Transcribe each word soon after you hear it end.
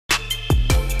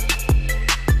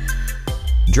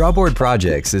Drawboard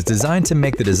Projects is designed to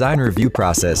make the design review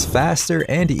process faster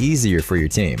and easier for your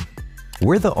team.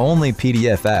 We're the only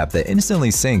PDF app that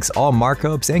instantly syncs all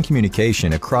markups and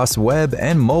communication across web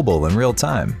and mobile in real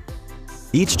time.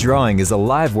 Each drawing is a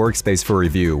live workspace for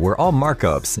review where all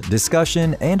markups,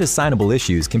 discussion, and assignable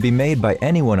issues can be made by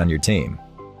anyone on your team,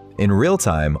 in real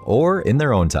time or in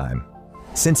their own time.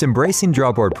 Since embracing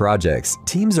Drawboard Projects,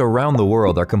 teams around the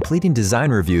world are completing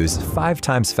design reviews 5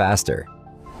 times faster,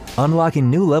 unlocking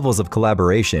new levels of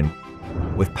collaboration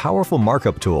with powerful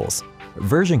markup tools,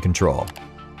 version control,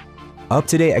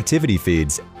 up-to-date activity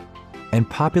feeds, and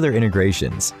popular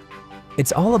integrations.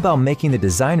 It's all about making the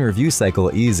design review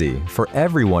cycle easy for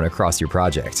everyone across your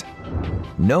project.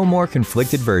 No more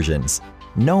conflicted versions,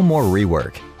 no more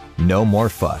rework, no more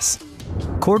fuss.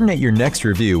 Coordinate your next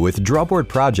review with Drawboard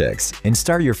Projects and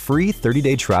start your free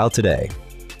 30-day trial today.